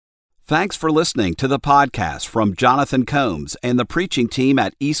Thanks for listening to the podcast from Jonathan Combs and the preaching team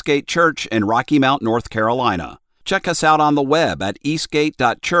at Eastgate Church in Rocky Mount, North Carolina. Check us out on the web at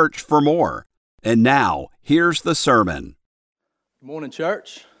eastgate.church for more. And now, here's the sermon. Good morning,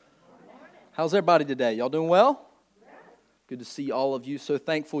 church. How's everybody today? Y'all doing well? Good to see all of you. So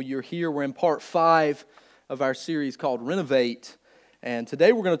thankful you're here. We're in part 5 of our series called Renovate. And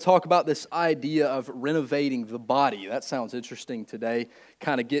today we're going to talk about this idea of renovating the body. That sounds interesting today,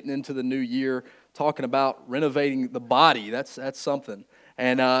 kind of getting into the new year, talking about renovating the body. That's something.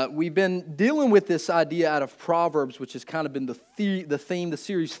 And we've been dealing with this idea out of Proverbs, which has kind of been the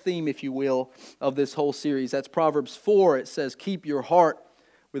series theme, if you will, of this whole series. That's Proverbs 4. It says, "Keep your heart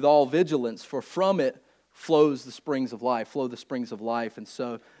with all vigilance, for from it flow the springs of life. And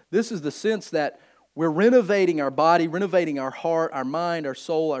so this is the sense that we're renovating our body, renovating our heart, our mind, our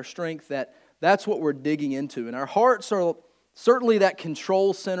soul, our strength. That's what we're digging into. And our hearts are certainly that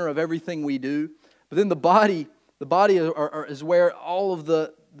control center of everything we do. But then the body is where all of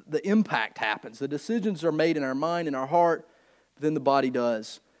the impact happens. The decisions are made in our mind and our heart, but then the body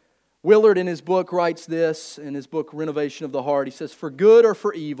does. Willard in his book writes this, in his book Renovation of the Heart. He says, "For good or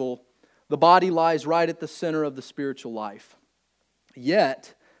for evil, the body lies right at the center of the spiritual life.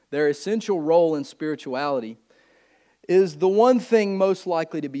 Yet, their essential role in spirituality is the one thing most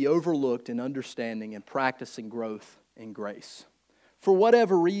likely to be overlooked in understanding and practicing growth in grace." For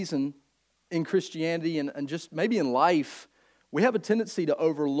whatever reason, in Christianity and just maybe in life, we have a tendency to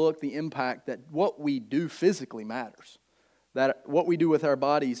overlook the impact that what we do physically matters. That what we do with our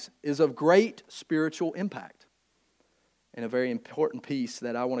bodies is of great spiritual impact. And a very important piece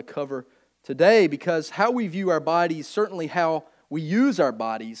that I want to cover today, because how we view our bodies, certainly how we use our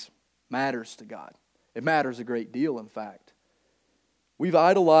bodies, matters to God. It matters a great deal, in fact. We've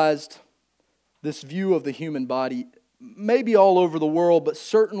idolized this view of the human body, maybe all over the world, but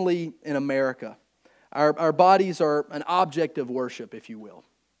certainly in America. Our bodies are an object of worship, if you will.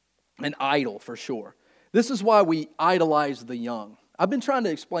 An idol, for sure. This is why we idolize the young. I've been trying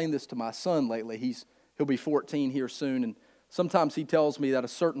to explain this to my son lately. He'll be 14 here soon, and sometimes he tells me that a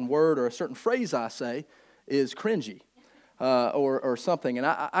certain word or a certain phrase I say is cringy. Or something. And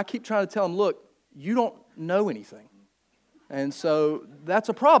I keep trying to tell him, look, you don't know anything. And so that's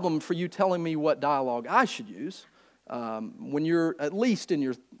a problem for you telling me what dialogue I should use. When you're at least in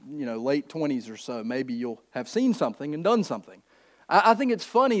your late 20s or so, maybe you'll have seen something and done something. I think it's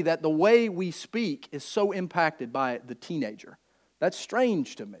funny that the way we speak is so impacted by the teenager. That's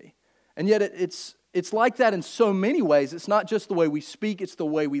strange to me. And yet it's like that in so many ways. It's not just the way we speak, it's the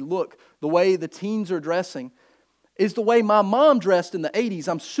way we look. The way the teens are dressing is the way my mom dressed in the 80s.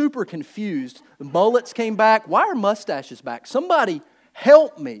 I'm super confused. The mullets came back. Why are mustaches back? Somebody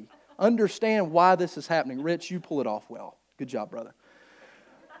help me understand why this is happening. Rich, you pull it off well. Good job, brother.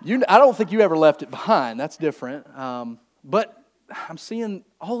 I don't think you ever left it behind. That's different. But I'm seeing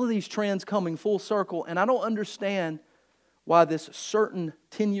all of these trends coming full circle, and I don't understand why this certain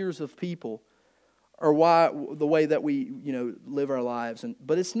 10 years of people or why the way that we, live our lives.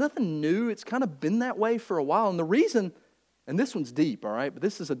 But it's nothing new. It's kind of been that way for a while. And the reason, and this one's deep, all right, but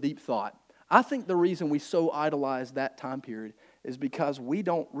this is a deep thought. I think the reason we so idolize that time period is because we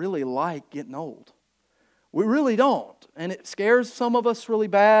don't really like getting old. We really don't. And it scares some of us really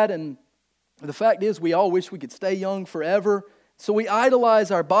bad. And the fact is, we all wish we could stay young forever. So we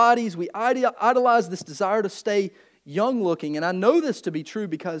idolize our bodies. We idolize this desire to stay young looking. And I know this to be true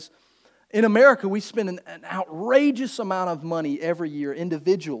because in America, we spend an outrageous amount of money every year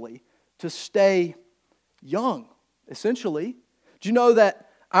individually to stay young, essentially. Do you know that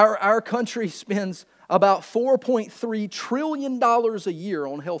our country spends about $4.3 trillion a year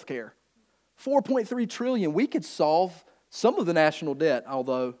on health care? $4.3 trillion. We could solve some of the national debt,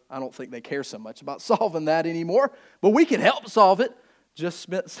 although I don't think they care so much about solving that anymore. But we can help solve it. Just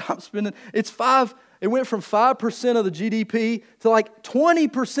stop spending. It went from 5% of the GDP to like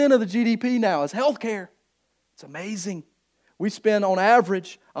 20% of the GDP now is healthcare. It's amazing. We spend on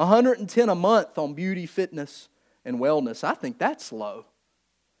average $110 a month on beauty, fitness, and wellness. I think that's low.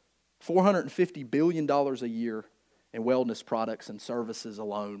 $450 billion a year in wellness products and services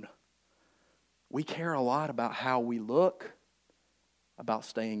alone. We care a lot about how we look, about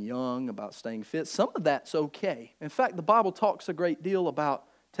staying young, about staying fit. Some of that's okay. In fact, the Bible talks a great deal about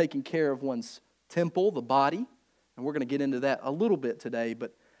taking care of one's temple, the body, and we're going to get into that a little bit today.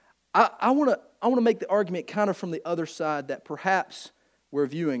 But I want to make the argument kind of from the other side that perhaps we're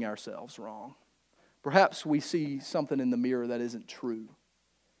viewing ourselves wrong. Perhaps we see something in the mirror that isn't true.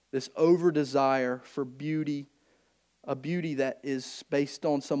 This over-desire for beauty, a beauty that is based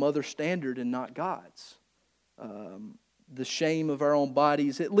on some other standard and not God's. the shame of our own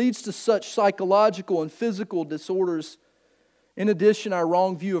bodies. It leads to such psychological and physical disorders. In addition, our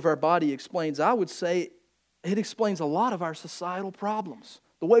wrong view of our body explains, I would say, it explains a lot of our societal problems.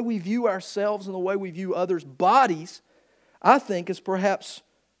 The way we view ourselves and the way we view others' bodies, I think, is perhaps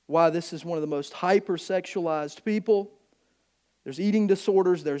why this is one of the most hypersexualized people. There's eating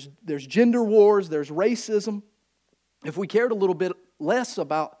disorders, there's gender wars, there's racism. If we cared a little bit less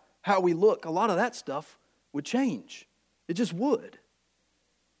about how we look, a lot of that stuff would change. It just would.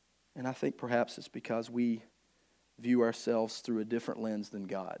 And I think perhaps it's because we view ourselves through a different lens than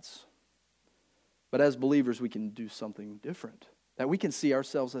God's. But as believers, we can do something different. That we can see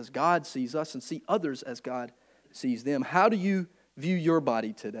ourselves as God sees us and see others as God sees them. How do you view your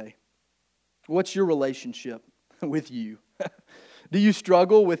body today? What's your relationship with you? Do you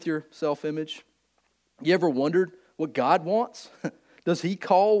struggle with your self-image? You ever wondered what God wants? Does He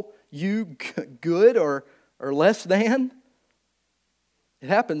call you good or less than? It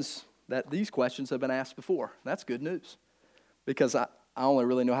happens that these questions have been asked before. That's good news. Because I only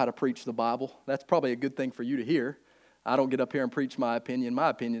really know how to preach the Bible. That's probably a good thing for you to hear. I don't get up here and preach my opinion. My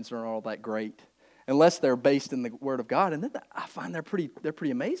opinions aren't all that great. Unless they're based in the Word of God. And then I find they're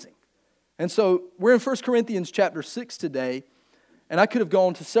pretty amazing. And so we're in 1 Corinthians chapter 6 today. And I could have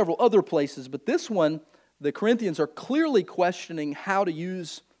gone to several other places. But this one, the Corinthians are clearly questioning how to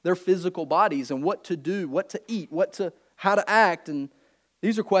use their physical bodies and what to do, what to eat, how to act. And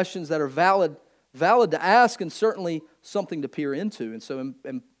these are questions that are valid to ask and certainly something to peer into. And so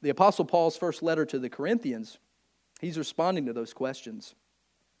in the Apostle Paul's first letter to the Corinthians, he's responding to those questions.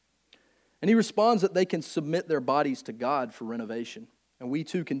 And he responds that they can submit their bodies to God for renovation. And we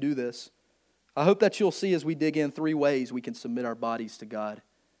too can do this. I hope that you'll see as we dig in 3 ways we can submit our bodies to God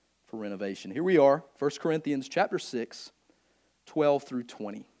for renovation. Here we are, 1 Corinthians chapter 6, 12 through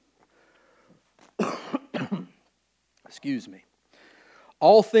 20. Excuse me.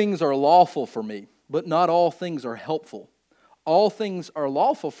 All things are lawful for me, but not all things are helpful. All things are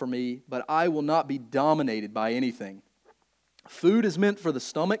lawful for me, but I will not be dominated by anything. Food is meant for the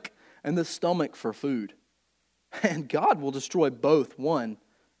stomach, and the stomach for food. And God will destroy both one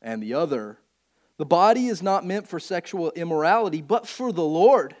and the other. The body is not meant for sexual immorality, but for the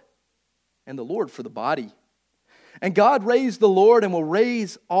Lord, and the Lord for the body. And God raised the Lord and will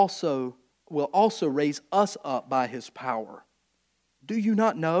also raise us up by His power. Do you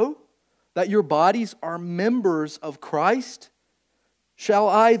not know that your bodies are members of Christ? Shall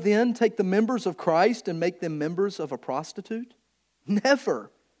I then take the members of Christ and make them members of a prostitute? Never.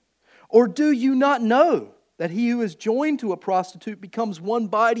 Or do you not know that he who is joined to a prostitute becomes one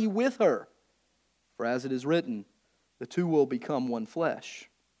body with her? For as it is written, the two will become one flesh.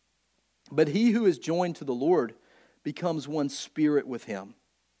 But he who is joined to the Lord becomes one spirit with Him.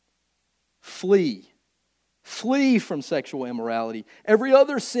 Flee from sexual immorality. Every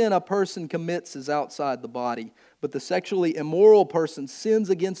other sin a person commits is outside the body, but the sexually immoral person sins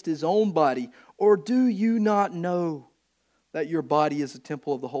against his own body. Or do you not know that your body is a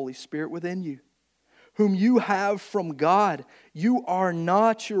temple of the Holy Spirit within you, whom you have from God? You are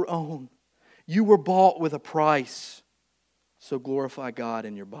not your own. You were bought with a price. So glorify God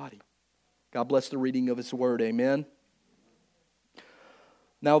in your body. God bless the reading of His Word. Amen.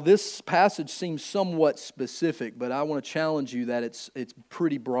 Now this passage seems somewhat specific, but I want to challenge you that it's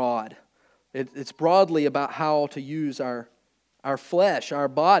pretty broad. It's broadly about how to use our flesh, our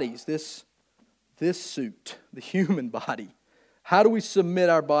bodies, this suit, the human body. How do we submit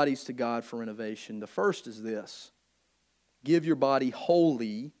our bodies to God for renovation? The first is this: give your body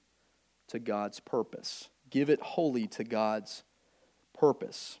wholly to God's purpose. Give it wholly to God's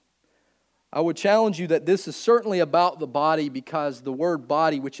purpose. I would challenge you that this is certainly about the body, because the word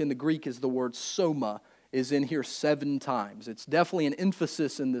body, which in the Greek is the word soma, is in here 7 times. It's definitely an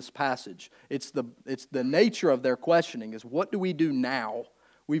emphasis in this passage. It's the nature of their questioning is, what do we do now?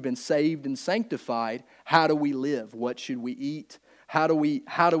 We've been saved and sanctified. How do we live? What should we eat? How do we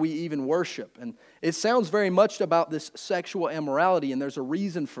even worship? And it sounds very much about this sexual immorality, and there's a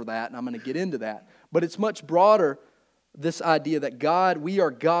reason for that, and I'm going to get into that. But it's much broader, this idea that we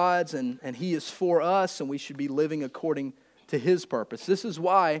are God's and He is for us, and we should be living according to His purpose. This is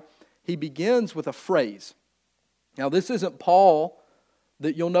why he begins with a phrase. Now, this isn't Paul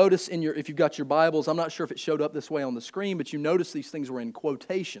that you'll notice if you've got your Bibles. I'm not sure if it showed up this way on the screen, but you notice these things were in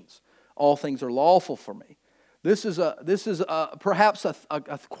quotations. All things are lawful for me. This is perhaps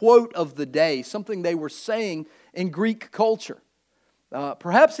a quote of the day, something they were saying in Greek culture.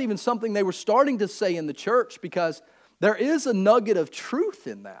 Perhaps even something they were starting to say in the church, because there is a nugget of truth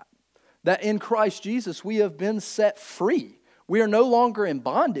in that in Christ Jesus we have been set free. We are no longer in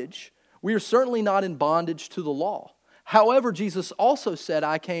bondage. We are certainly not in bondage to the law. However, Jesus also said,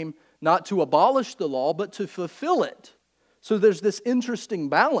 I came not to abolish the law, but to fulfill it. So there's this interesting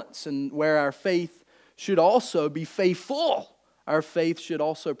balance in where our faith should also be faithful. Our faith should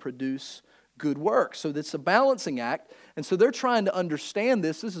also produce good works. So it's a balancing act. And so they're trying to understand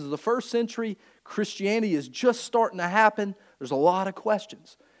this. This is the first century. Christianity is just starting to happen. There's a lot of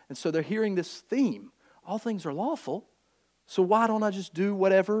questions. And so they're hearing this theme. All things are lawful. So why don't I just do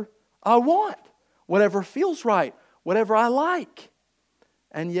whatever I want? Whatever feels right. Whatever I like.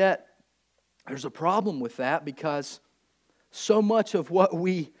 And yet, there's a problem with that because so much of what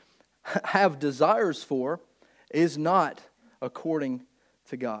we have desires for is not according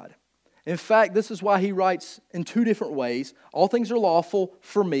to God. In fact, this is why he writes in two different ways. All things are lawful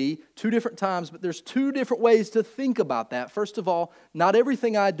for me, two different times, but there's two different ways to think about that. First of all, not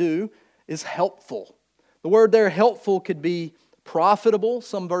everything I do is helpful. The word there, helpful, could be profitable.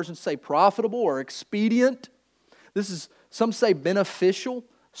 Some versions say profitable or expedient. Some say beneficial.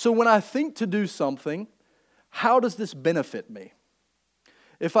 So when I think to do something, how does this benefit me?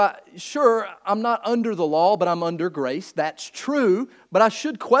 I'm not under the law, but I'm under grace. That's true, but I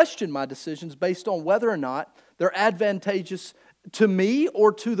should question my decisions based on whether or not they're advantageous to me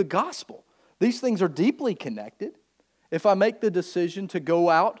or to the gospel. These things are deeply connected. If I make the decision to go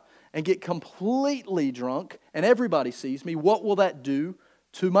out and get completely drunk and everybody sees me, what will that do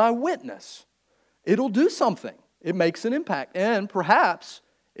to my witness? It'll do something. It makes an impact, and perhaps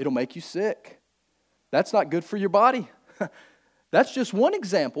it'll make you sick. That's not good for your body. That's just one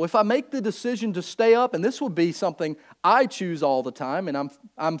example. If I make the decision to stay up, and this would be something I choose all the time, and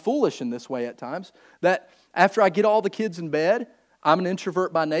I'm foolish in this way at times, that after I get all the kids in bed, I'm an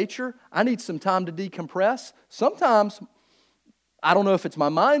introvert by nature, I need some time to decompress. Sometimes, I don't know if it's my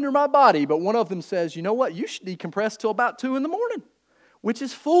mind or my body, but one of them says, you know what, you should decompress till about 2 in the morning, which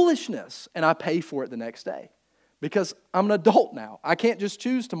is foolishness, and I pay for it the next day. Because I'm an adult now. I can't just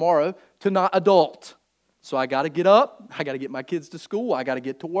choose tomorrow to not adult. So I got to get up. I got to get my kids to school. I got to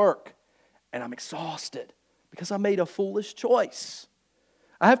get to work. And I'm exhausted because I made a foolish choice.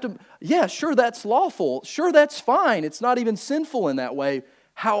 Sure, that's lawful. Sure, that's fine. It's not even sinful in that way.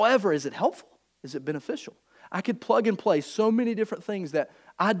 However, is it helpful? Is it beneficial? I could plug and play so many different things that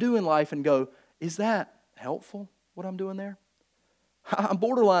I do in life and go, is that helpful, what I'm doing there? I'm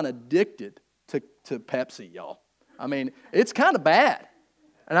borderline addicted to Pepsi, y'all. I mean, it's kind of bad.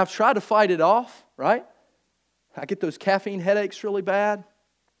 And I've tried to fight it off, right? I get those caffeine headaches really bad.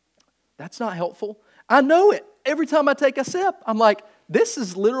 That's not helpful. I know it. Every time I take a sip, I'm like, this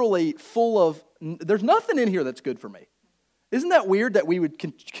is literally full of, there's nothing in here that's good for me. Isn't that weird that we would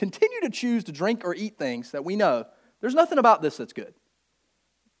continue to choose to drink or eat things that we know, there's nothing about this that's good.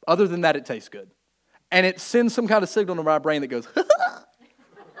 Other than that, it tastes good. And it sends some kind of signal to my brain that goes,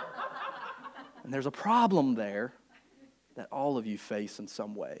 and there's a problem there that all of you face in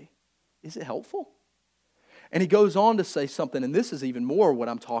some way. Is it helpful? And he goes on to say something, and this is even more what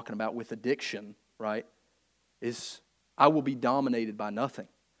I'm talking about with addiction, right? Is I will be dominated by nothing.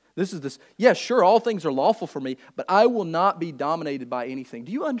 Sure, all things are lawful for me, but I will not be dominated by anything.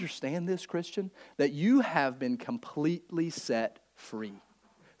 Do you understand this, Christian? That you have been completely set free.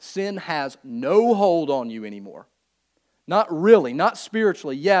 Sin has no hold on you anymore. Not really, not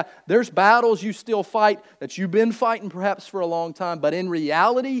spiritually. Yeah, there's battles you still fight that you've been fighting perhaps for a long time, but in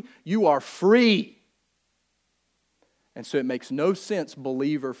reality, you are free. And so it makes no sense,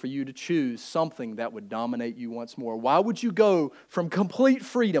 believer, for you to choose something that would dominate you once more. Why would you go from complete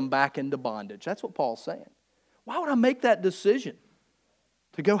freedom back into bondage? That's what Paul's saying. Why would I make that decision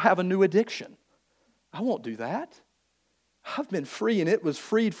to go have a new addiction? I won't do that. I've been free, and it was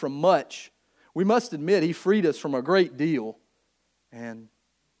freed from much. We must admit, He freed us from a great deal. And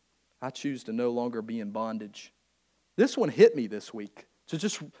I choose to no longer be in bondage. This one hit me this week. So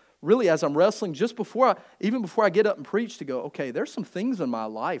just really, as I'm wrestling, even before I get up and preach, to go, okay, there's some things in my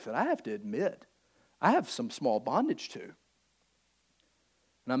life that I have to admit I have some small bondage to. And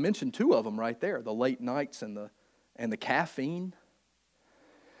I mentioned 2 of them right there, the late nights and the caffeine.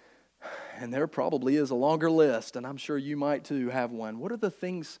 And there probably is a longer list, and I'm sure you might too have one. What are the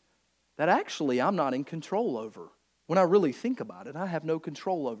things that actually I'm not in control over? When I really think about it, I have no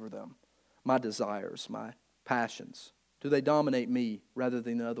control over them. My desires, my passions. Do they dominate me rather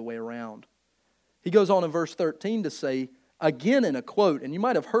than the other way around? He goes on in verse 13 to say, again in a quote, and you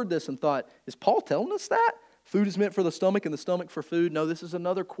might have heard this and thought, is Paul telling us that? Food is meant for the stomach and the stomach for food. No, this is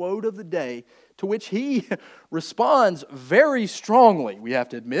another quote of the day to which he responds very strongly, we have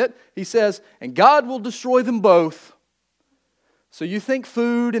to admit. He says, and God will destroy them both. So you think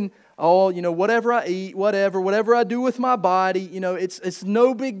food and, whatever I eat, whatever I do with my body, it's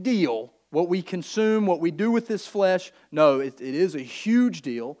no big deal. what we consume, what we do with this flesh. No, it is a huge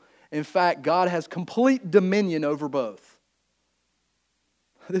deal. In fact, God has complete dominion over both.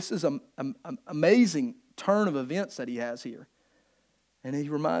 This is an amazing turn of events that He has here. And He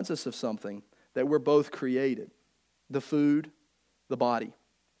reminds us of something, that we're both created. The food, the body,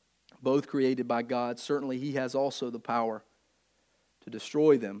 both created by God. Certainly He has also the power to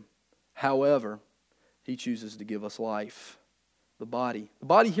destroy them. However, He chooses to give us life. The body. The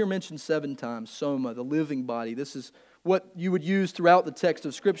body here mentioned 7 times, soma, the living body. This is what you would use throughout the text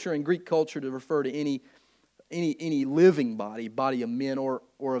of Scripture in Greek culture to refer to any living body of men or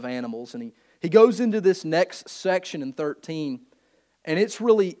of animals. And he goes into this next section in 13, and it's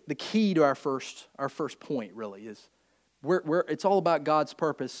really the key to our first point, really, is where it's all about God's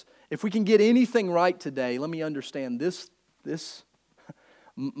purpose. If we can get anything right today, let me understand this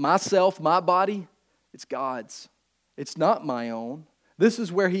myself, my body, it's God's. It's not my own. This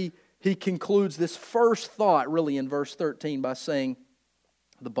is where he concludes this first thought, really, in verse 13 by saying,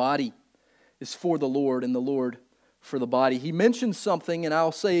 the body is for the Lord and the Lord for the body. He mentions something, and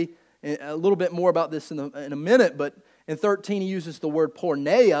I'll say a little bit more about this in a minute, but in 13 he uses the word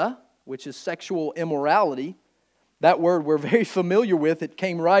porneia, which is sexual immorality. That word we're very familiar with. It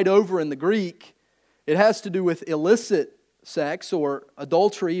came right over in the Greek. It has to do with illicit sex or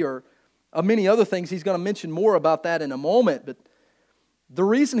adultery or many other things. He's going to mention more about that in a moment, but the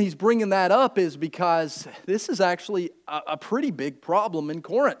reason he's bringing that up is because this is actually a pretty big problem in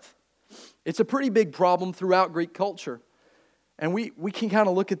Corinth. It's a pretty big problem throughout Greek culture. And we can kind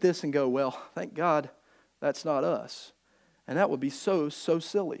of look at this and go, well, thank God that's not us. And that would be so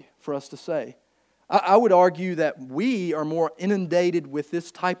silly for us to say. I would argue that we are more inundated with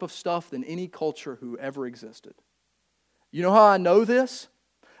this type of stuff than any culture who ever existed. You know how I know this?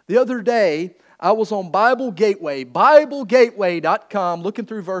 The other day, I was on Bible Gateway, BibleGateway.com, looking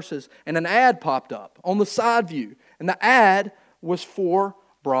through verses, and an ad popped up on the side view. And the ad was for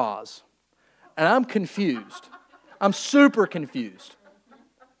bras. And I'm confused. I'm super confused.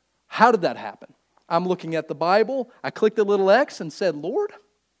 How did that happen? I'm looking at the Bible. I clicked the little X and said, Lord,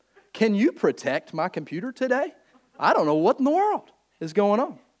 can you protect my computer today? I don't know what in the world is going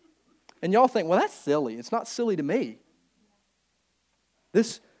on. And y'all think, well, that's silly. It's not silly to me.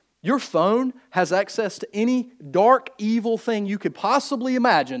 Your phone has access to any dark, evil thing you could possibly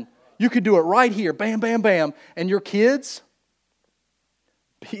imagine. You could do it right here, bam, bam, bam. And your kids,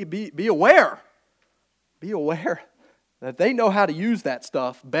 be aware. Be aware that they know how to use that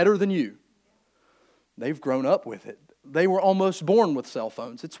stuff better than you. They've grown up with it. They were almost born with cell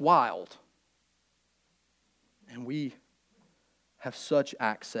phones. It's wild. And we have such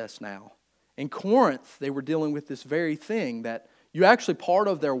access now. In Corinth, they were dealing with this very thing that part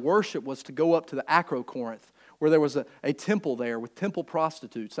of their worship was to go up to the Acrocorinth, where there was a temple there with temple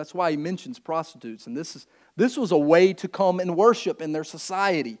prostitutes. That's why he mentions prostitutes. And this was a way to come and worship in their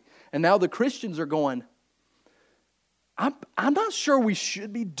society. And now the Christians are going, I'm not sure we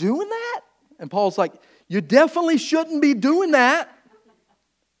should be doing that. And Paul's like, you definitely shouldn't be doing that.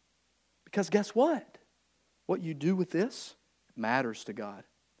 Because guess what? What you do with this matters to God.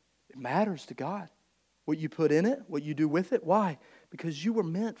 It matters to God. What you put in it, what you do with it. Why? Because you were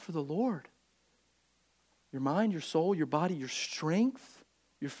meant for the Lord. Your mind, your soul, your body, your strength,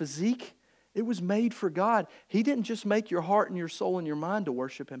 your physique, it was made for God. He didn't just make your heart and your soul and your mind to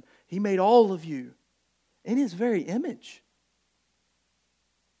worship Him. He made all of you in His very image.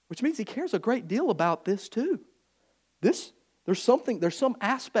 Which means He cares a great deal about this too. There's some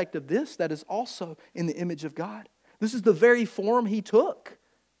aspect of this that is also in the image of God. This is the very form He took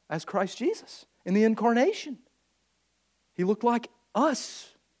as Christ Jesus. In the incarnation, He looked like us.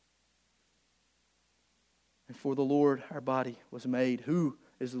 And for the Lord, our body was made. Who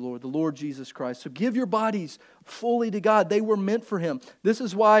is the Lord? The Lord Jesus Christ. So give your bodies fully to God. They were meant for Him. This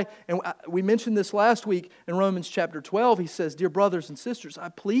is why, and we mentioned this last week in Romans chapter 12, he says, dear brothers and sisters, I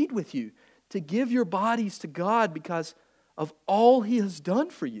plead with you to give your bodies to God because of all He has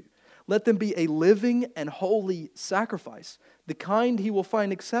done for you. Let them be a living and holy sacrifice, the kind He will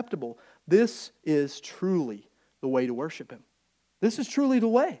find acceptable. This is truly the way to worship Him. This is truly the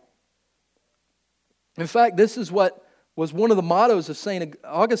way. In fact, this is what was one of the mottos of St.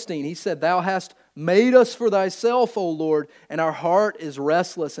 Augustine. He said, Thou hast made us for Thyself, O Lord, and our heart is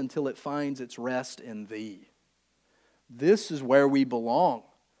restless until it finds its rest in Thee. This is where we belong,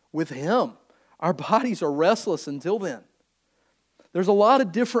 with Him. Our bodies are restless until then. There's a lot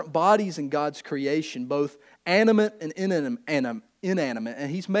of different bodies in God's creation, both animate and inanimate.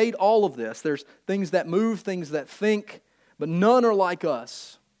 And He's made all of this. There's things that move, things that think, but none are like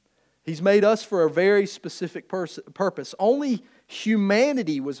us. He's made us for a very specific purpose. Only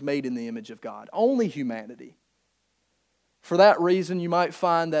Humanity was made in the image of God. Only humanity. For that reason, you might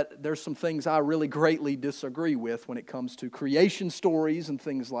find that there's some things I really greatly disagree with when it comes to creation stories and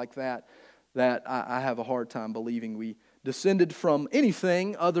things like that, that I have a hard time believing we descended from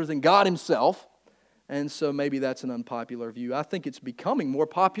anything other than God Himself. And so maybe that's an unpopular view. I think it's becoming more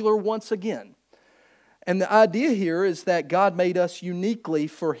popular once again. And the idea here is that God made us uniquely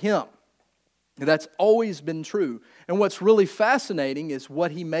for Him. That's always been true. And what's really fascinating is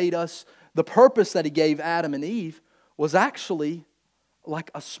what He made us, the purpose that He gave Adam and Eve was actually like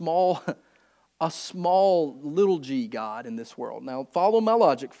a small little g God in this world. Now, follow my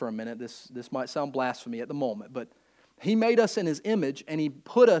logic for a minute. This might sound blasphemy at the moment, but He made us in His image, and He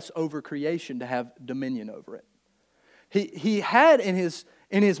put us over creation to have dominion over it. He had in His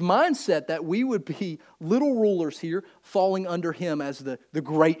mindset that we would be little rulers here, falling under Him as the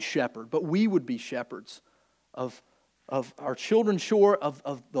great shepherd, but we would be shepherds of our children, sure, of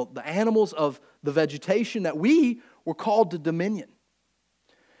the animals, of the vegetation, that we were called to dominion.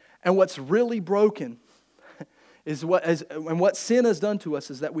 And what's really broken is what sin has done to us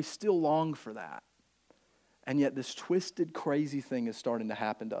is that we still long for that. And yet this twisted, crazy thing is starting to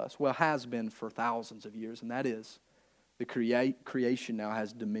happen to us. Well, has been for thousands of years, and that is the creation now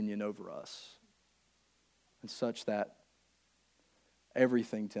has dominion over us. And such that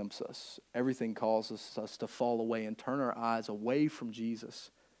everything tempts us. Everything causes us to fall away and turn our eyes away from Jesus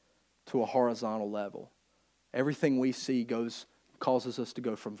to a horizontal level. Everything we see causes us to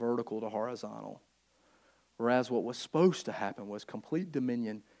go from vertical to horizontal. Whereas what was supposed to happen was complete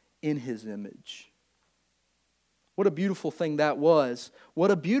dominion in His image. What a beautiful thing that was.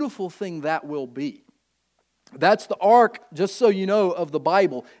 What a beautiful thing that will be. That's the arc, just so you know, of the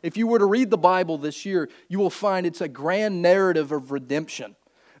Bible. If you were to read the Bible this year, you will find it's a grand narrative of redemption.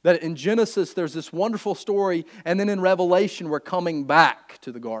 That in Genesis, there's this wonderful story, and then in Revelation, we're coming back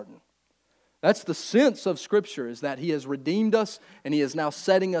to the garden. That's the sense of Scripture, is that He has redeemed us, and He is now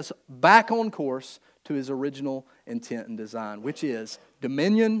setting us back on course to His original intent and design, which is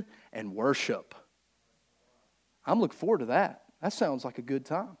dominion and worship. I'm looking forward to that. That sounds like a good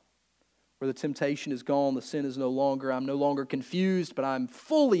time. Where the temptation is gone, the sin is no longer, I'm no longer confused, but I'm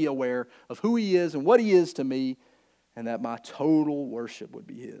fully aware of who He is and what He is to me, and that my total worship would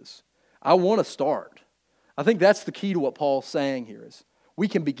be His. I want to start. I think that's the key to what Paul's saying here is we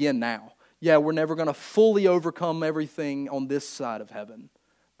can begin now. Yeah, we're never going to fully overcome everything on this side of heaven,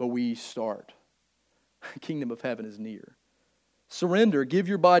 but we start. The kingdom of heaven is near. Surrender. Give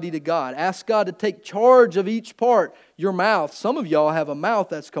your body to God. Ask God to take charge of each part. Your mouth. Some of y'all have a mouth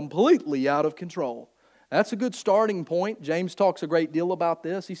that's completely out of control. That's a good starting point. James talks a great deal about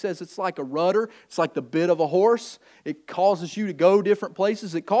this. He says it's like a rudder. It's like the bit of a horse. It causes you to go different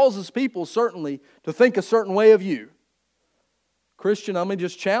places. It causes people, certainly, to think a certain way of you. Christian, I'm going to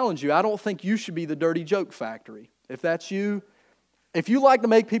just challenge you. I don't think you should be the dirty joke factory. If that's you, if you like to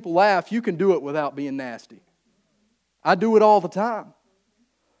make people laugh, you can do it without being nasty. I do it all the time.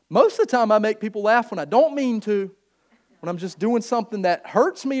 Most of the time I make people laugh when I don't mean to, when I'm just doing something that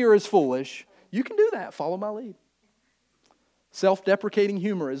hurts me or is foolish. You can do that. Follow my lead. Self-deprecating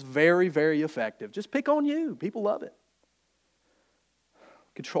humor is very, very effective. Just pick on you. People love it.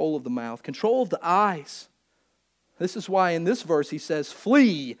 Control of the mouth. Control of the eyes. This is why in this verse he says,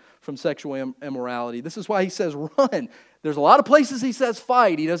 flee from sexual immorality. This is why he says, run. There's a lot of places he says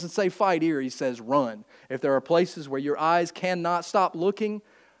fight. He doesn't say fight here. He says run. If there are places where your eyes cannot stop looking,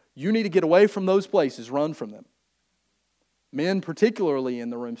 you need to get away from those places. Run from them. Men, particularly in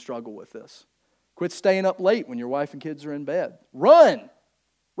the room, struggle with this. Quit staying up late when your wife and kids are in bed. Run.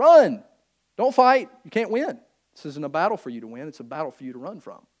 Run. Don't fight. You can't win. This isn't a battle for you to win. It's a battle for you to run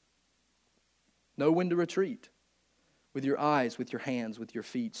from. Know when to retreat. With your eyes, with your hands, with your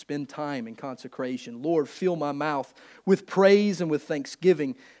feet. Spend time in consecration. Lord, fill my mouth with praise and with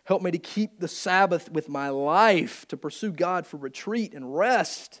thanksgiving. Help me to keep the Sabbath with my life, to pursue God for retreat and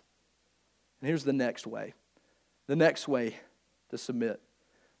rest. And here's the next way. The next way to submit.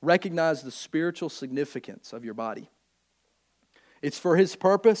 Recognize the spiritual significance of your body. It's for His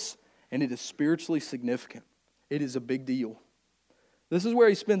purpose, and it is spiritually significant. It is a big deal. This is where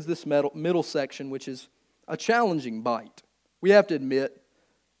he spends this middle section, which is a challenging bite. We have to admit,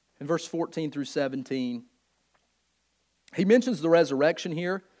 in verse 14 through 17, he mentions the resurrection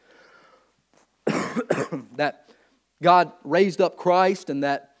here, that God raised up Christ and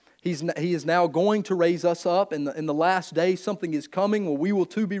that He is now going to raise us up. In the last day, something is coming where we will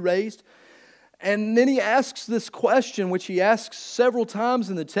too be raised. And then he asks this question, which he asks several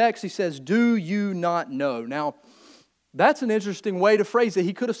times in the text. He says, do you not know? Now, that's an interesting way to phrase it.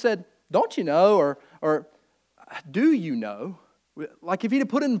 He could have said, don't you know? Or do you know? Like if he'd have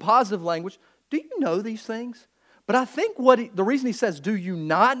put it in positive language, do you know these things? But I think the reason he says, do you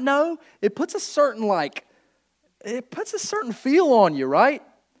not know? It puts a certain feel on you, right?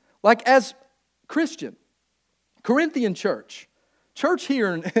 Like as Christian, Corinthian church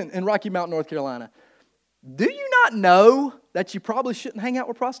here in Rocky Mount, North Carolina, do you not know that you probably shouldn't hang out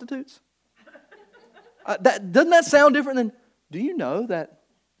with prostitutes? Doesn't that sound different than, do you know that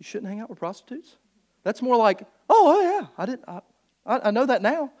you shouldn't hang out with prostitutes? That's more like, oh yeah, I know that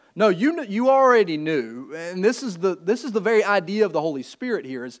now. No, you already knew, and this is the very idea of the Holy Spirit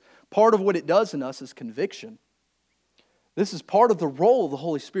here. Is part of what it does in us is conviction. This is part of the role of the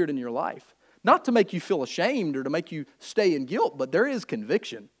Holy Spirit in your life. Not to make you feel ashamed or to make you stay in guilt, but there is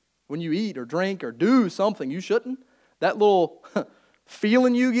conviction. When you eat or drink or do something you shouldn't, that little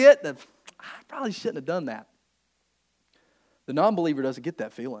feeling you get that, I probably shouldn't have done that. The non-believer doesn't get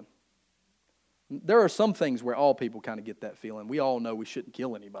that feeling. There are some things where all people kind of get that feeling. We all know we shouldn't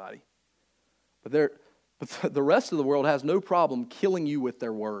kill anybody. But the rest of the world has no problem killing you with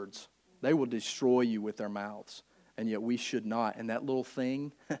their words. They will destroy you with their mouths. And yet we should not. And that little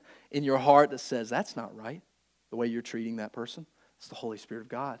thing in your heart that says, that's not right, the way you're treating that person, it's the Holy Spirit of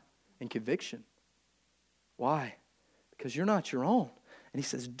God and conviction. Why? Because you're not your own. And he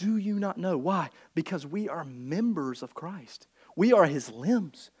says, do you not know? Why? Because we are members of Christ. We are His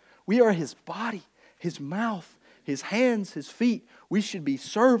limbs. We are His body, His mouth, His hands, His feet. We should be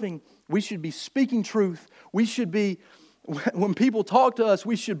serving. We should be speaking truth. We should be, when people talk to us,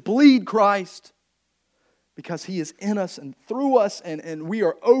 we should bleed Christ. Because He is in us and through us, and we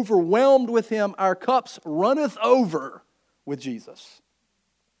are overwhelmed with Him. Our cups runneth over with Jesus.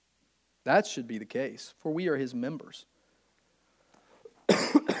 That should be the case, for we are His members.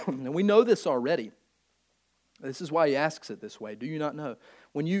 And we know this already. This is why He asks it this way. Do you not know?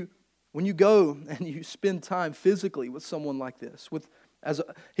 When you go and you spend time physically with someone like this,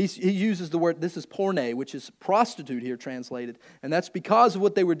 he uses the word, this is porne, which is prostitute here translated. And that's because of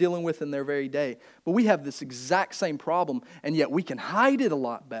what they were dealing with in their very day. But we have this exact same problem, and yet we can hide it a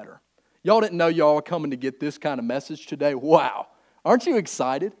lot better. Y'all didn't know y'all were coming to get this kind of message today? Wow. Aren't you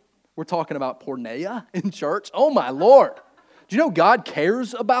excited? We're talking about porneia in church. Oh my Lord. Do you know God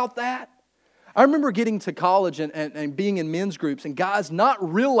cares about that? I remember getting to college and being in men's groups and guys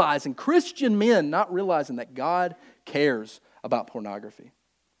not realizing, Christian men not realizing that God cares about pornography.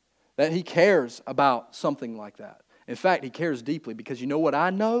 That He cares about something like that. In fact, He cares deeply because you know what I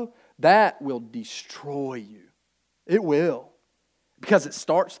know? That will destroy you. It will. Because it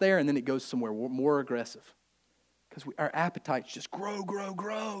starts there and then it goes somewhere more aggressive. Because our appetites just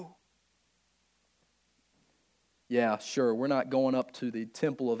grow. Yeah, sure, we're not going up to the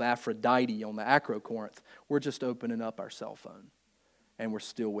temple of Aphrodite on the Acrocorinth. We're just opening up our cell phone. And we're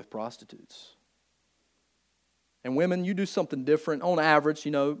still with prostitutes. And women, you do something different. On average, if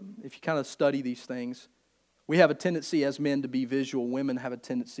you kind of study these things, we have a tendency as men to be visual. Women have a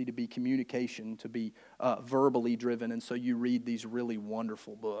tendency to be communication, to be verbally driven. And so you read these really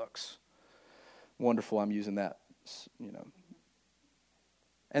wonderful books. Wonderful, I'm using that,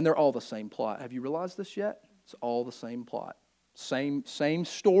 And they're all the same plot. Have you realized this yet? It's all the same plot. Same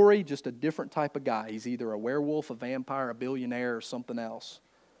story, just a different type of guy. He's either a werewolf, a vampire, a billionaire, or something else.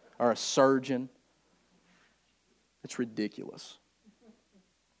 Or a surgeon. It's ridiculous.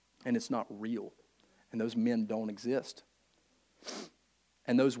 And it's not real. And those men don't exist.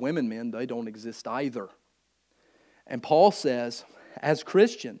 And those women, men, they don't exist either. And Paul says, as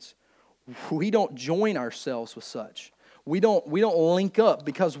Christians, we don't join ourselves with such. We don't link up.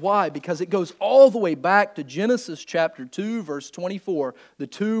 Because why? Because it goes all the way back to Genesis chapter 2, verse 24. The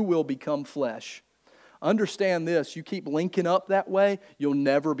two will become flesh. Understand this. You keep linking up that way, you'll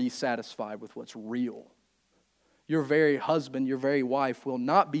never be satisfied with what's real. Your very husband, your very wife will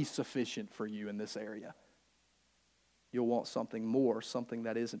not be sufficient for you in this area. You'll want something more, something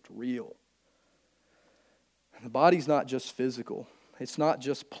that isn't real. The body's not just physical. It's not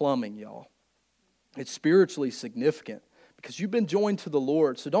just plumbing, y'all. It's spiritually significant because you've been joined to the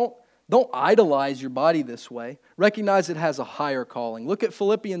Lord. So don't idolize your body this way. Recognize it has a higher calling. Look at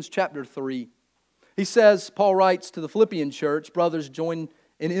Philippians chapter 3. He says, Paul writes to the Philippian church, brothers, join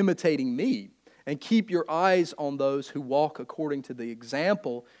in imitating me and keep your eyes on those who walk according to the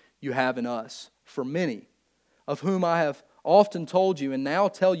example you have in us. For many, of whom I have often told you and now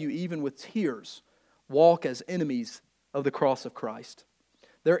tell you even with tears, walk as enemies of the cross of Christ.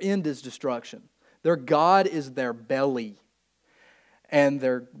 Their end is destruction. Their God is their belly. And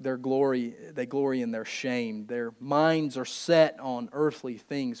they glory in their shame. Their minds are set on earthly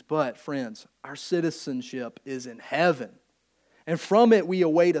things. But, friends, our citizenship is in heaven. And from it we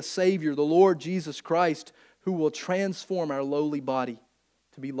await a Savior, the Lord Jesus Christ, who will transform our lowly body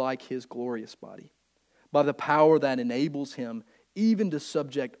to be like His glorious body, by the power that enables Him even to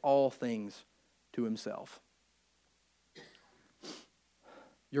subject all things to Himself.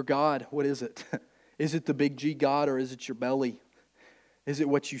 Your God, what is it? Is it the big G God, or is it your belly? Is it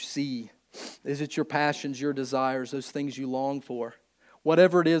what you see? Is it your passions, your desires, those things you long for?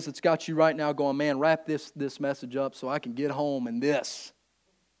 Whatever it is that's got you right now going, man, wrap this message up so I can get home and this.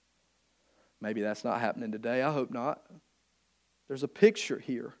 Maybe that's not happening today. I hope not. There's a picture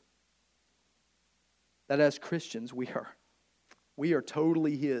here that as Christians we are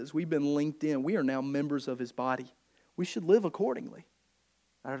totally His. We've been linked in. We are now members of His body. We should live accordingly.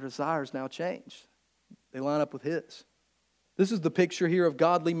 Our desires now change. They line up with His. This is the picture here of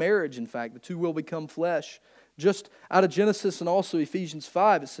godly marriage, in fact. The two will become flesh. Just out of Genesis and also Ephesians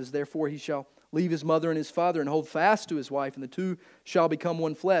 5, it says, therefore he shall leave his mother and his father and hold fast to his wife, and the two shall become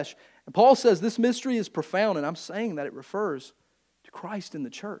one flesh. And Paul says this mystery is profound, and I'm saying that it refers to Christ in the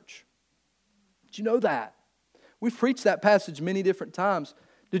church. Did you know that? We've preached that passage many different times.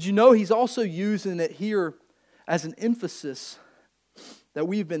 Did you know he's also using it here as an emphasis that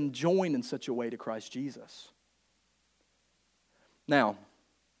we've been joined in such a way to Christ Jesus? Now,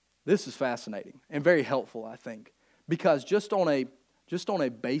 this is fascinating and very helpful, I think, because just on a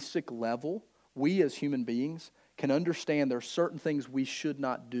basic level, we as human beings can understand there are certain things we should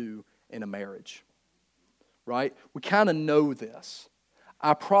not do in a marriage, right? We kind of know this.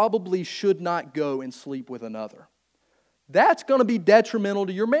 I probably should not go and sleep with another. That's going to be detrimental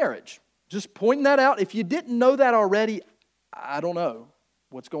to your marriage. Just pointing that out. If you didn't know that already, I don't know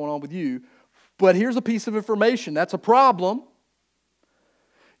what's going on with you, but here's a piece of information. That's a problem.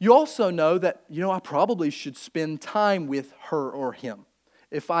 You also know that, I probably should spend time with her or him.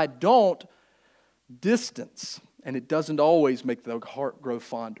 If I don't, distance, and it doesn't always make the heart grow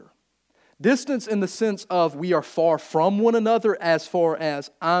fonder. Distance in the sense of we are far from one another as far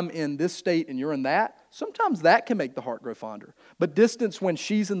as I'm in this state and you're in that. Sometimes that can make the heart grow fonder. But distance when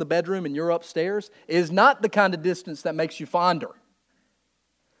she's in the bedroom and you're upstairs is not the kind of distance that makes you fonder.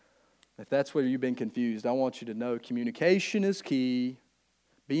 If that's where you've been confused, I want you to know communication is key.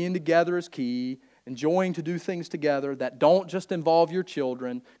 Being together is key. Enjoying to do things together that don't just involve your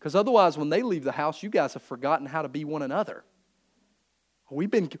children. Because otherwise, when they leave the house, you guys have forgotten how to be one another. We've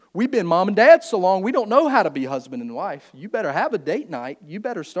been mom and dad so long, we don't know how to be husband and wife. You better have a date night. You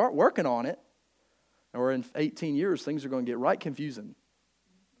better start working on it. Or in 18 years, things are going to get right confusing.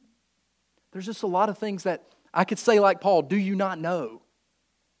 There's just a lot of things that I could say like Paul, do you not know?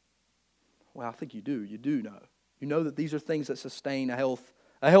 Well, I think you do. You do know. You know that these are things that sustain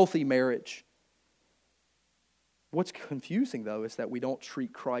a healthy marriage. What's confusing, though, is that we don't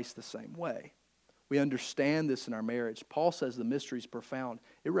treat Christ the same way. We understand this in our marriage. Paul says the mystery is profound.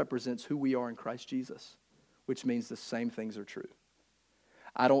 It represents who we are in Christ Jesus, which means the same things are true.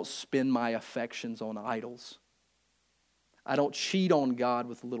 I don't spend my affections on idols. I don't cheat on God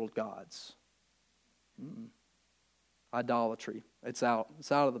with little gods. Idolatry, it's out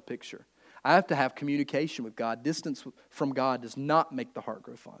of the picture. I have to have communication with God. Distance from God does not make the heart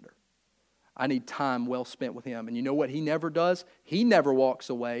grow fonder. I need time well spent with Him. And you know what He never does? He never walks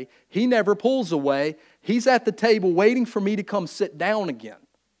away. He never pulls away. He's at the table waiting for me to come sit down again.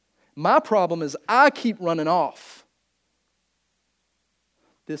 My problem is I keep running off.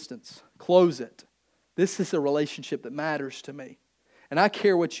 Distance. Close it. This is a relationship that matters to me. And I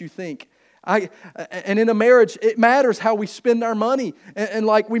care what you think. And in a marriage, it matters how we spend our money. And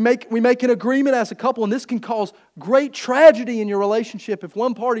like we make an agreement as a couple, and this can cause great tragedy in your relationship if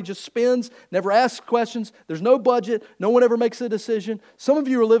one party just spends, never asks questions, there's no budget, no one ever makes a decision. Some of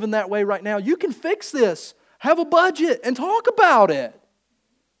you are living that way right now. You can fix this. Have a budget and talk about it.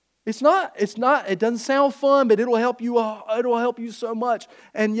 It doesn't sound fun, but it'll help you so much.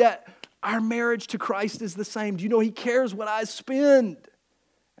 And yet, our marriage to Christ is the same. Do you know He cares what I spend?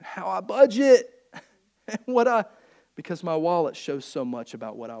 How I budget, because my wallet shows so much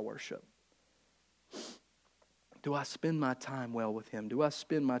about what I worship. Do I spend my time well with Him? Do I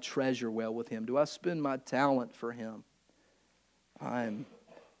spend my treasure well with Him? Do I spend my talent for Him? I'm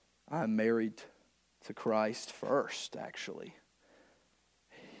married to Christ first, actually.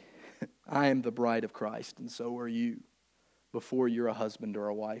 I am the bride of Christ, and so are you. Before you're a husband or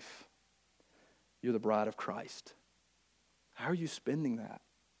a wife, you're the bride of Christ. How are you spending that?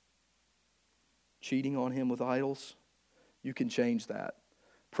 Cheating on Him with idols? You can change that.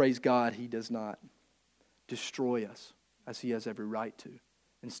 Praise God, He does not destroy us as He has every right to.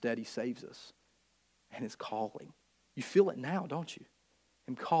 Instead, He saves us and is calling. You feel it now, don't you?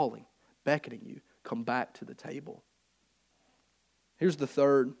 Him calling, beckoning you, come back to the table. Here's the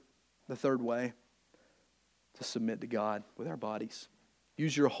third way. to submit to God with our bodies.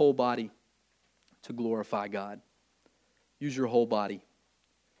 Use your whole body to glorify God. Use your whole body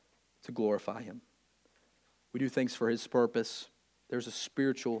to glorify Him. We do things for His purpose. There's a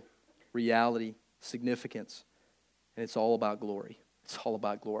spiritual reality, significance, and it's all about glory. It's all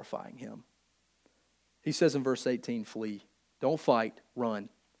about glorifying Him. He says in verse 18, flee. Don't fight, run.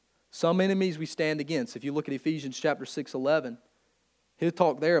 Some enemies we stand against. If you look at Ephesians chapter 6:11, he'll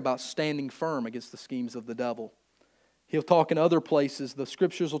talk there about standing firm against the schemes of the devil. He'll talk in other places. The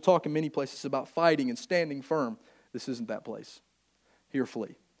Scriptures will talk in many places about fighting and standing firm. This isn't that place. Here,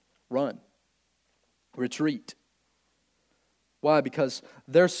 flee. Run. Retreat. Why? Because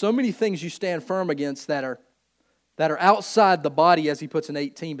there's so many things you stand firm against that are outside the body, as he puts in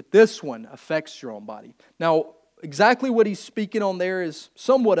 18, but this one affects your own body. Now, exactly what he's speaking on there is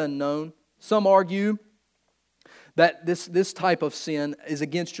somewhat unknown. Some argue that this type of sin is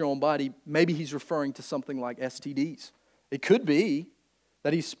against your own body. Maybe he's referring to something like STDs. It could be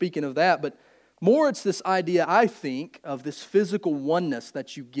that he's speaking of that, but more it's this idea, I think, of this physical oneness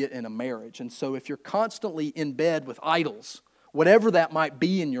that you get in a marriage. And so if you're constantly in bed with idols, whatever that might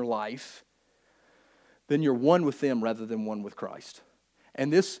be in your life, then you're one with them rather than one with Christ.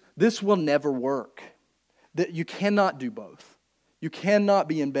 And this will never work. That you cannot do both. You cannot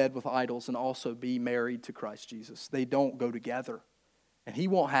be in bed with idols and also be married to Christ Jesus. They don't go together. And He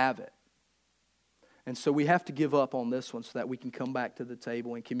won't have it. And so we have to give up on this one so that we can come back to the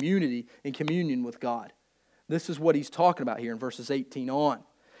table in community, in communion with God. This is what he's talking about here in verses 18 on.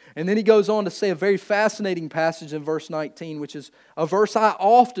 And then he goes on to say a very fascinating passage in verse 19, which is a verse I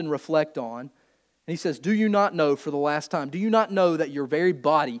often reflect on. And he says, do you not know, for the last time, do you not know that your very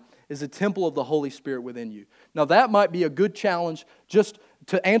body is a temple of the Holy Spirit within you? Now that might be a good challenge just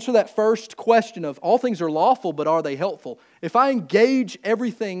to answer that first question of all things are lawful, but are they helpful? If I engage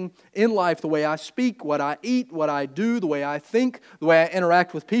everything in life, the way I speak, what I eat, what I do, the way I think, the way I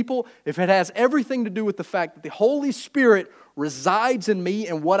interact with people, if it has everything to do with the fact that the Holy Spirit resides in me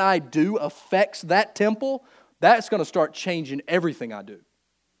and what I do affects that temple, that's going to start changing everything I do.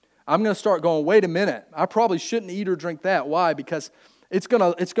 I'm going to start going, wait a minute, I probably shouldn't eat or drink that. Why? Because it's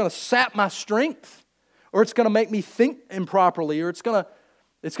going to sap my strength, or it's going to make me think improperly, or it's going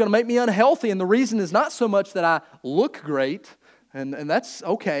to make me unhealthy. And the reason is not so much that I look great, and that's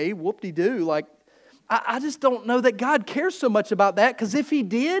okay, whoop-de-doo. Like, I just don't know that God cares so much about that, because if He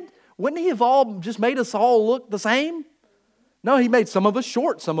did, wouldn't He have all just made us all look the same? No, He made some of us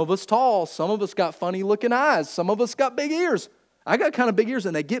short, some of us tall, some of us got funny-looking eyes, some of us got big ears. I got kind of big ears,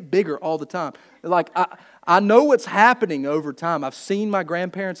 and they get bigger all the time. Like, I know what's happening over time. I've seen my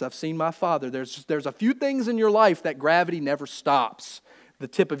grandparents. I've seen my father. There's a few things in your life that gravity never stops. The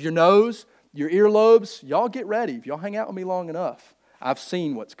tip of your nose, your earlobes. Y'all get ready. If y'all hang out with me long enough, I've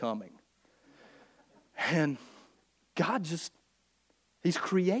seen what's coming. And God He's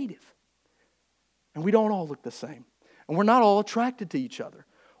creative. And we don't all look the same. And we're not all attracted to each other.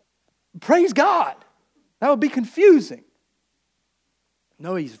 Praise God. That would be confusing.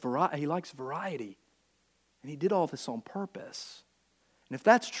 No, He likes variety. And He did all this on purpose. And if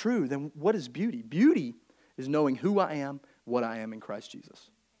that's true, then what is beauty? Beauty is knowing who I am, what I am in Christ Jesus.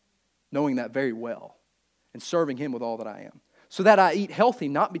 Knowing that very well. And serving Him with all that I am. So that I eat healthy,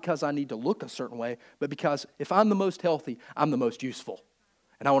 not because I need to look a certain way, but because if I'm the most healthy, I'm the most useful.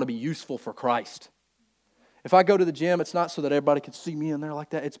 And I want to be useful for Christ. If I go to the gym, it's not so that everybody can see me in there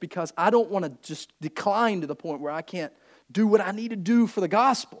like that. It's because I don't want to just decline to the point where I can't do what I need to do for the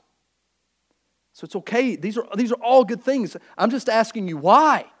gospel. So it's okay. These are all good things. I'm just asking you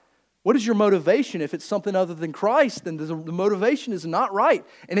why. What is your motivation? If it's something other than Christ, then the motivation is not right.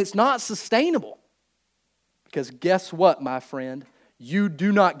 And it's not sustainable. Because guess what, my friend? You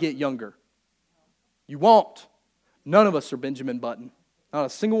do not get younger. You won't. None of us are Benjamin Button. Not a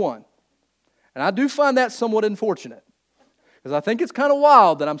single one. And I do find that somewhat unfortunate. Because I think it's kind of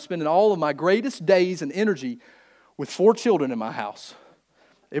wild that I'm spending all of my greatest days and energy with 4 children in my house.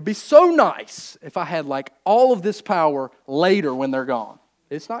 It'd be so nice if I had like all of this power later when they're gone.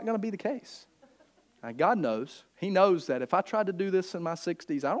 It's not going to be the case. Now, God knows. He knows that if I tried to do this in my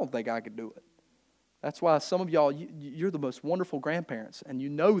 60s, I don't think I could do it. That's why some of y'all, you're the most wonderful grandparents, and you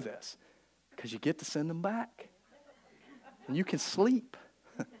know this because you get to send them back. And you can sleep.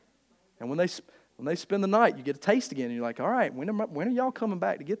 And when they spend the night, you get a taste again, and you're like, all right, when are y'all coming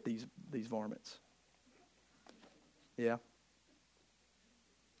back to get these varmints? Yeah.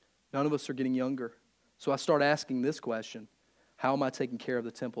 None of us are getting younger. So I start asking this question. How am I taking care of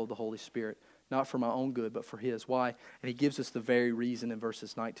the temple of the Holy Spirit? Not for my own good, but for His. Why? And He gives us the very reason in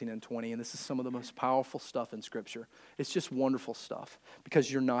verses 19 and 20. And this is some of the most powerful stuff in Scripture. It's just wonderful stuff.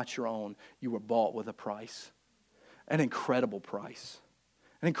 Because you're not your own. You were bought with a price. An incredible price.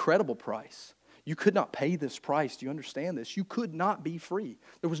 An incredible price. You could not pay this price. Do you understand this? You could not be free.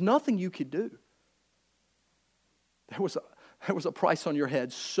 There was nothing you could do. There was a price on your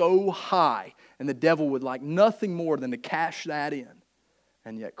head so high, and the devil would like nothing more than to cash that in.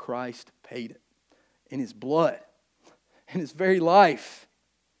 And yet Christ paid it in His blood, in His very life.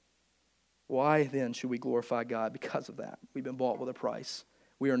 Why then should we glorify God? Because of that. We've been bought with a price.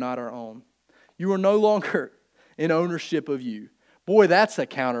 We are not our own. You are no longer in ownership of you. Boy, that's a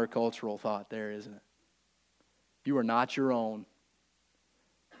countercultural thought there, isn't it? You are not your own.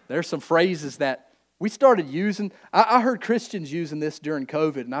 There's some phrases that we started using. I heard Christians using this during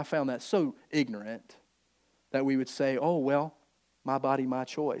COVID, and I found that so ignorant that we would say, oh, well, my body, my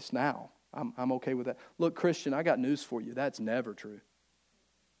choice. Now, I'm okay with that. Look, Christian, I got news for you. That's never true.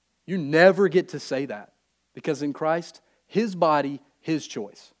 You never get to say that. Because in Christ, His body, His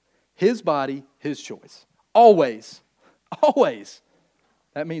choice. His body, His choice. Always. Always.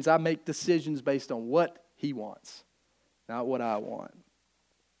 That means I make decisions based on what He wants, not what I want.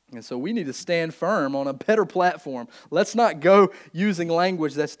 And so we need to stand firm on a better platform. Let's not go using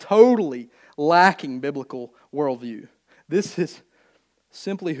language that's totally lacking biblical worldview. This is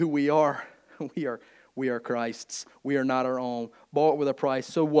simply who we are. We are Christ's. We are not our own. Bought with a price.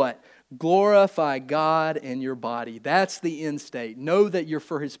 So what? Glorify God in your body. That's the end state. Know that you're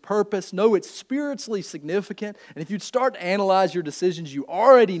for His purpose. Know it's spiritually significant. And if you'd start to analyze your decisions, you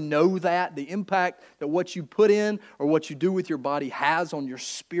already know that. The impact that what you put in or what you do with your body has on your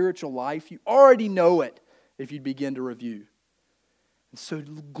spiritual life. You already know it if you'd begin to review. And so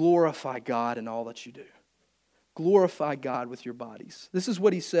glorify God in all that you do. Glorify God with your bodies. This is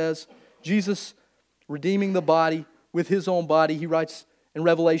what He says. Jesus redeeming the body with His own body. He writes in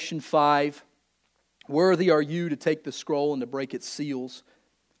Revelation 5, worthy are you to take the scroll and to break its seals,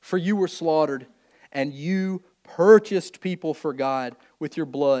 for you were slaughtered, and you purchased people for God with your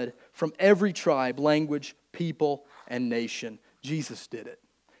blood from every tribe, language, people, and nation. Jesus did it.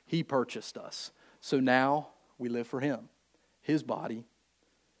 He purchased us. So now we live for Him. His body,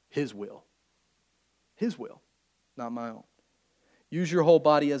 His will. His will, not my own. Use your whole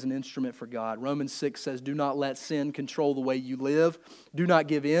body as an instrument for God. Romans 6 says, do not let sin control the way you live. Do not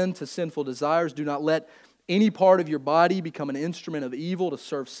give in to sinful desires. Do not let any part of your body become an instrument of evil to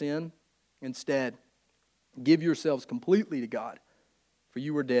serve sin. Instead, give yourselves completely to God. For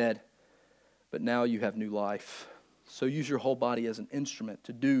you were dead, but now you have new life. So use your whole body as an instrument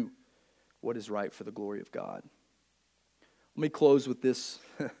to do what is right for the glory of God. Let me close with this.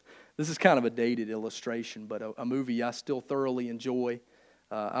 This is kind of a dated illustration, but a movie I still thoroughly enjoy.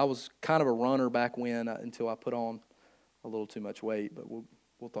 I was kind of a runner back when until I put on a little too much weight, but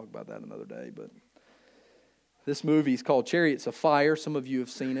we'll talk about that another day. But this movie is called Chariots of Fire. Some of you have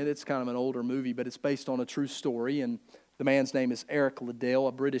seen it. It's kind of an older movie, but it's based on a true story. And the man's name is Eric Liddell,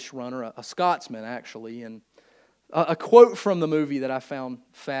 a British runner, a Scotsman actually. And a quote from the movie that I found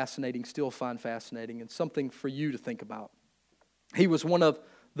fascinating, still find fascinating, and something for you to think about. He was one of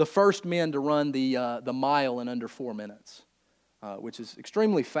the first men to run the mile in under 4 minutes, which is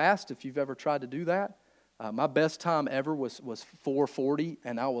extremely fast if you've ever tried to do that. My best time ever was 4:40,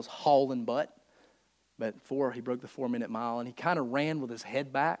 and I was hauling butt. But he broke the 4-minute mile, and he kind of ran with his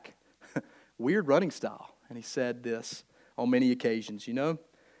head back. Weird running style. And he said this on many occasions,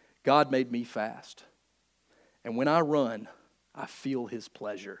 God made me fast. And when I run, I feel His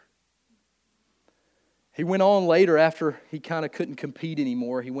pleasure. He went on later after he kind of couldn't compete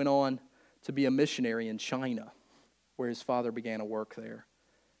anymore. He went on to be a missionary in China, where his father began to work there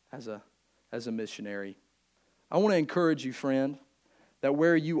as a missionary. I want to encourage you, friend, that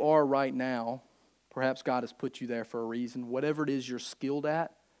where you are right now, perhaps God has put you there for a reason. Whatever it is you're skilled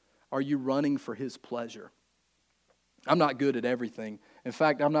at, are you running for His pleasure? I'm not good at everything. In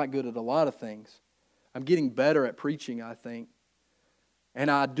fact, I'm not good at a lot of things. I'm getting better at preaching, I think. And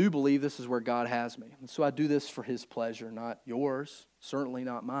I do believe this is where God has me. And so I do this for His pleasure, not yours, certainly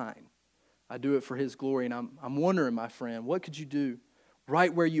not mine. I do it for His glory. And I'm wondering, my friend, what could you do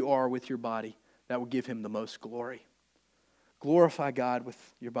right where you are with your body that would give Him the most glory? Glorify God with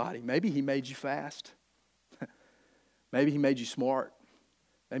your body. Maybe He made you fast. Maybe He made you smart.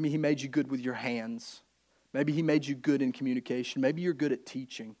 Maybe He made you good with your hands. Maybe He made you good in communication. Maybe you're good at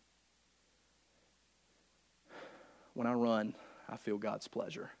teaching. When I run, I feel God's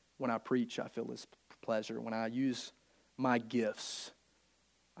pleasure. When I preach, I feel His pleasure. When I use my gifts,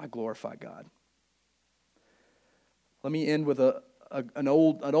 I glorify God. Let me end with an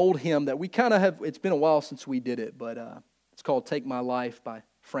old hymn that we kind of have. It's been a while since we did it, but it's called "Take My Life" by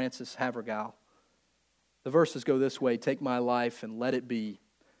Francis Havergal. The verses go this way: "Take my life and let it be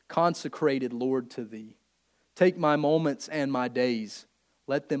consecrated, Lord, to Thee. Take my moments and my days.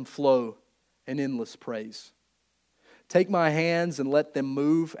 Let them flow in endless praise. Take my hands and let them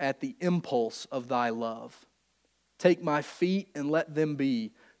move at the impulse of thy love. Take my feet and let them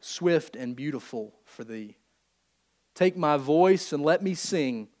be swift and beautiful for thee. Take my voice and let me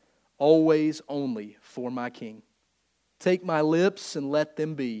sing always only for my King. Take my lips and let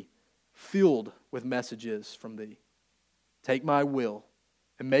them be filled with messages from thee. Take my will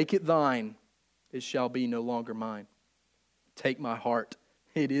and make it thine. It shall be no longer mine. Take my heart.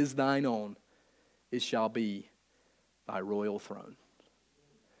 It is thine own. It shall be thy royal throne.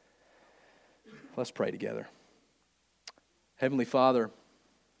 Let's pray together. Heavenly Father,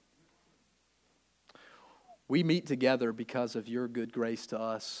 we meet together because of your good grace to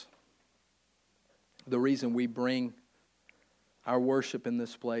us. The reason we bring our worship in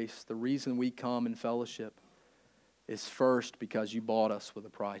this place, the reason we come in fellowship, is first because you bought us with a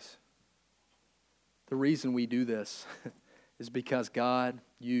price. The reason we do this is because, God,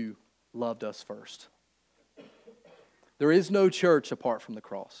 you loved us first. There is no church apart from the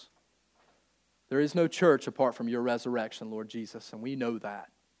cross. There is no church apart from your resurrection, Lord Jesus, and we know that.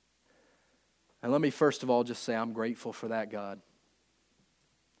 And let me first of all just say I'm grateful for that, God.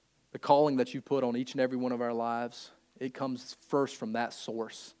 The calling that you put on each and every one of our lives, it comes first from that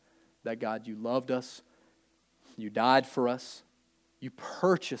source, that God, you loved us, you died for us, you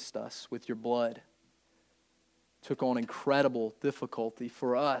purchased us with your blood, took on incredible difficulty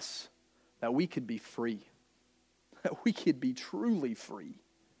for us that we could be free, that we could be truly free.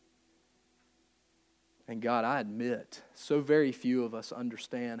 And God, I admit, so very few of us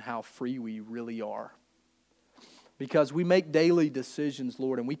understand how free we really are. Because we make daily decisions,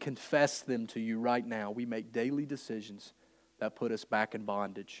 Lord, and we confess them to you right now. We make daily decisions that put us back in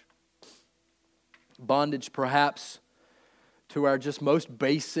bondage. Bondage perhaps to our just most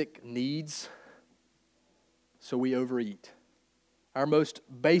basic needs, so we overeat. Our most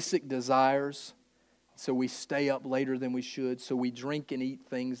basic desires, so we stay up later than we should, so we drink and eat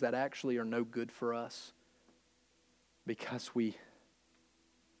things that actually are no good for us because we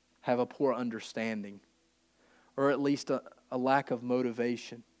have a poor understanding, or at least a lack of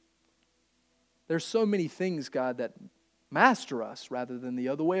motivation. There's so many things, God, that master us rather than the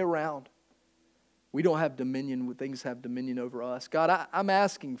other way around. We don't have dominion when things have dominion over us. God, I'm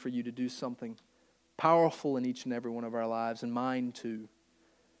asking for you to do something powerful in each and every one of our lives, and mine too.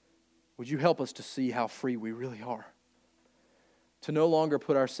 Would you help us to see how free we really are? To no longer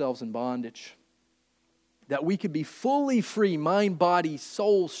put ourselves in bondage. That we could be fully free, mind, body,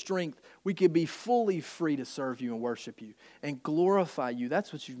 soul, strength. We could be fully free to serve you and worship you and glorify you.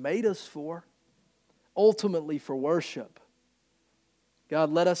 That's what you've made us for. Ultimately for worship.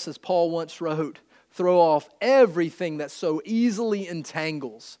 God, let us, as Paul once wrote, throw off everything that so easily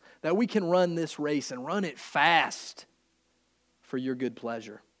entangles, that we can run this race and run it fast for your good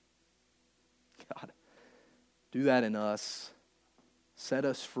pleasure. God, do that in us. Set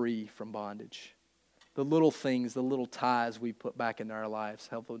us free from bondage. The little things, the little ties we put back into our lives,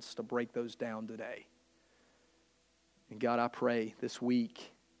 help us to break those down today. And God, I pray this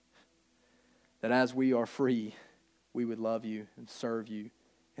week that as we are free, we would love you and serve you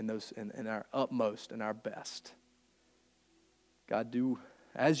in our utmost and our best. God, do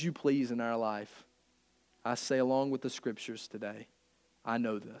as you please in our life. I say along with the scriptures today, I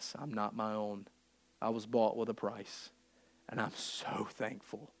know this. I'm not my own. I was bought with a price. And I'm so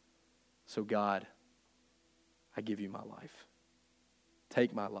thankful. So God, I give you my life.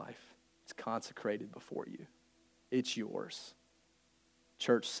 Take my life. It's consecrated before you. It's yours.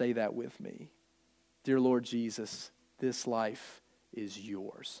 Church, say that with me. Dear Lord Jesus, this life is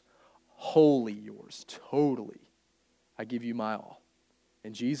yours. Wholly yours. Totally. I give you my all.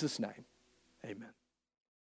 In Jesus' name, amen.